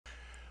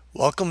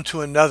Welcome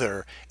to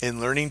another in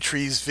Learning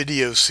Tree's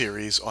video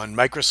series on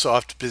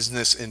Microsoft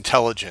Business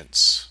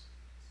Intelligence.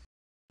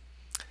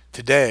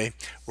 Today,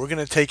 we're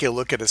going to take a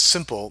look at a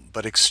simple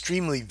but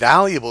extremely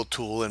valuable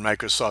tool in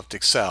Microsoft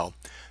Excel,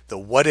 the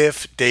What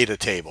If data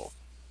table.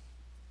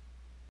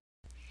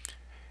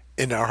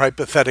 In our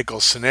hypothetical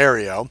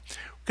scenario,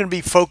 we're going to be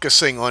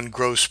focusing on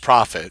gross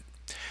profit.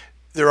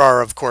 There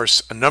are, of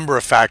course, a number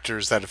of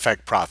factors that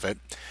affect profit,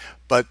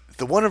 but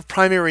the one of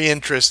primary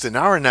interest in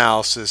our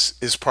analysis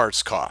is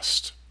parts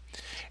cost.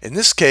 In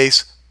this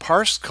case,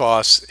 parts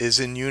cost is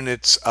in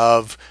units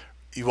of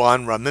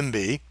yuan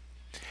renminbi,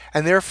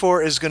 and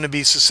therefore is going to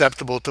be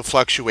susceptible to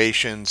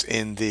fluctuations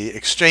in the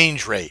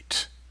exchange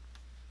rate.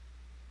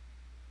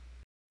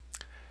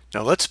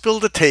 Now let's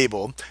build a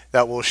table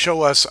that will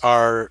show us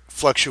our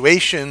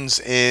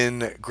fluctuations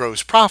in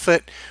gross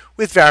profit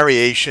with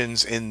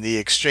variations in the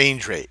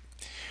exchange rate.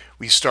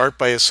 We start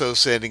by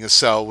associating a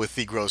cell with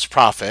the gross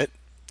profit,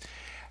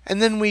 and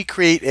then we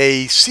create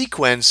a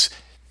sequence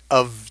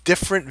of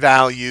different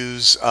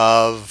values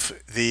of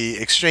the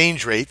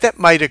exchange rate that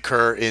might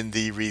occur in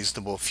the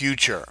reasonable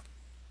future.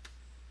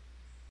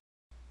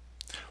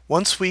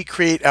 Once we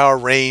create our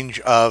range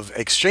of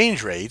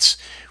exchange rates,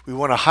 we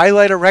want to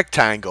highlight a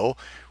rectangle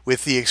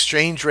with the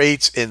exchange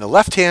rates in the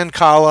left-hand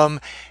column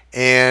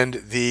and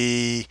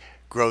the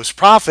gross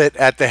profit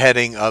at the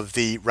heading of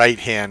the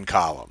right-hand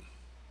column.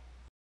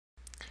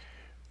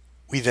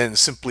 We then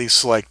simply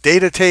select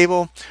Data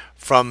Table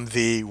from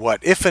the What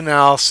If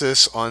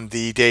analysis on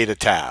the Data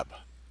tab.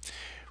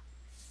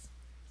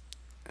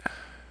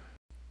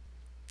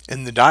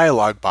 In the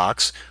dialog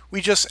box, we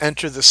just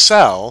enter the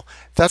cell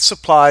that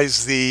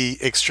supplies the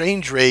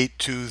exchange rate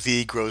to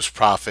the gross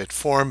profit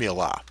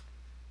formula.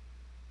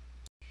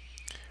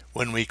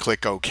 When we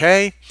click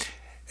OK,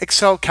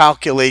 Excel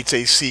calculates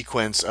a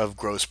sequence of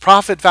gross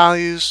profit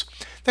values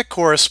that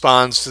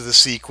corresponds to the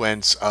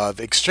sequence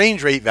of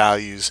exchange rate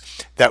values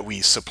that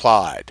we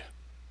supplied.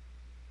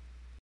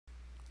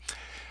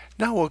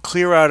 Now we'll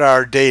clear out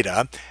our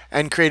data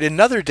and create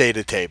another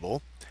data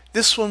table.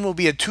 This one will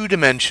be a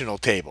two-dimensional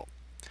table.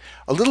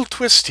 A little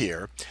twist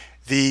here,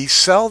 the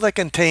cell that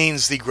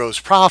contains the gross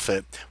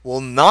profit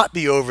will not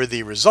be over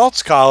the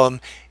results column,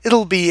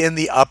 it'll be in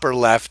the upper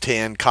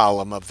left-hand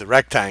column of the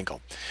rectangle.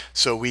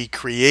 So we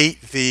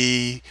create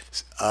the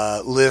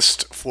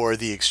list for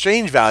the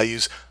exchange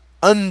values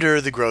under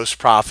the gross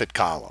profit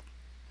column.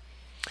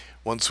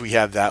 Once we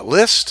have that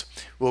list,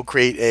 we'll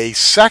create a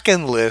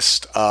second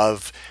list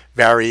of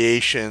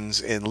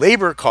variations in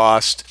labor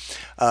cost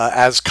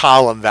as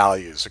column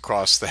values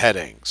across the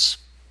headings.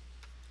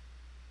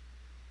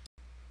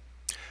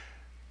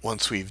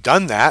 Once we've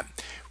done that,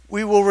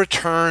 we will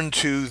return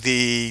to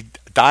the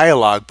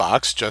dialog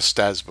box just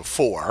as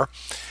before.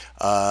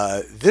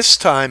 This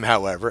time,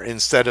 however,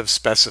 instead of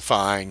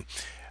specifying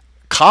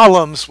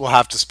columns, we'll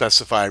have to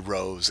specify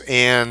rows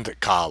and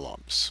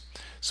columns.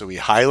 So we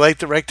highlight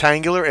the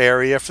rectangular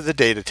area for the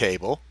data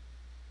table,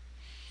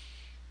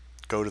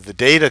 go to the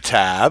Data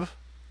tab,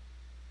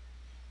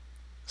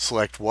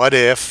 select What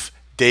If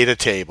Data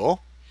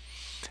Table,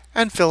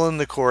 and fill in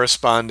the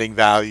corresponding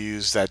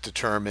values that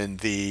determine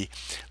the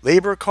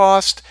labor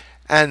cost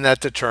and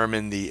that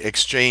determine the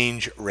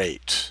exchange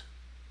rate.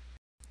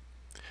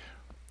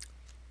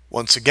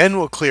 Once again,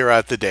 we'll clear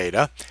out the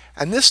data,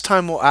 and this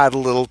time we'll add a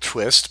little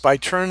twist by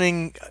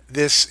turning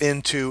this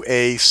into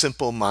a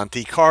simple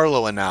Monte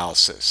Carlo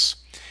analysis.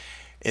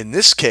 In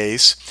this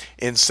case,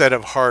 instead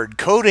of hard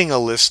coding a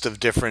list of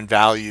different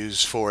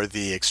values for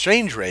the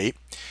exchange rate,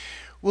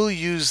 we'll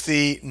use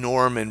the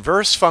norm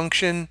inverse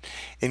function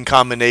in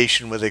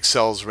combination with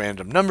Excel's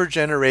random number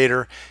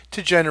generator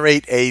to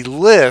generate a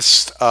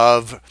list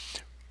of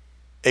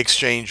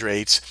exchange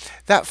rates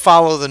that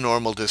follow the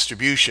normal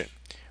distribution.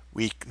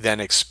 We then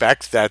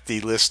expect that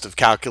the list of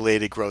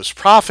calculated gross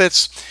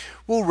profits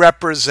will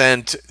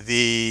represent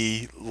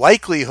the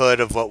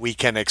likelihood of what we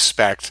can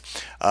expect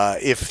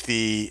if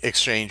the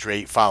exchange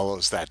rate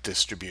follows that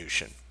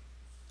distribution.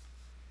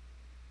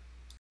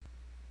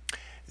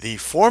 The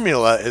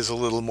formula is a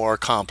little more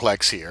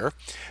complex here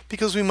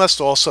because we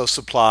must also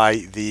supply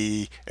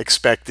the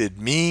expected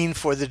mean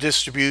for the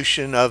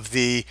distribution of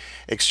the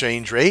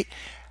exchange rate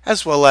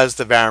as well as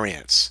the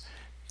variance.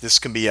 This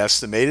can be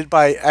estimated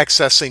by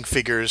accessing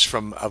figures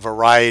from a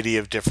variety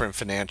of different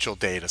financial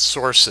data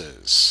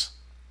sources.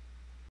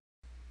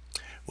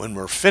 When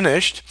we're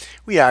finished,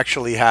 we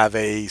actually have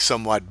a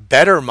somewhat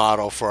better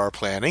model for our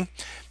planning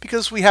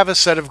because we have a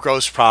set of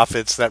gross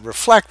profits that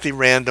reflect the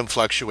random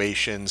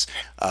fluctuations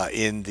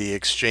in the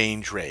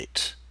exchange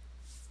rate.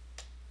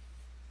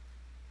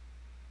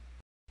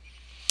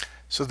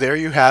 So there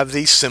you have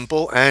the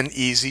simple and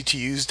easy to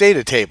use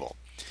data table.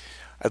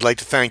 I'd like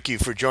to thank you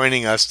for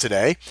joining us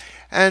today,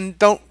 and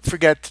don't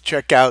forget to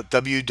check out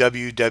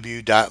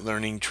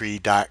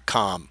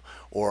www.learningtree.com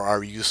or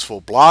our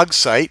useful blog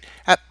site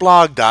at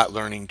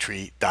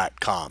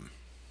blog.learningtree.com.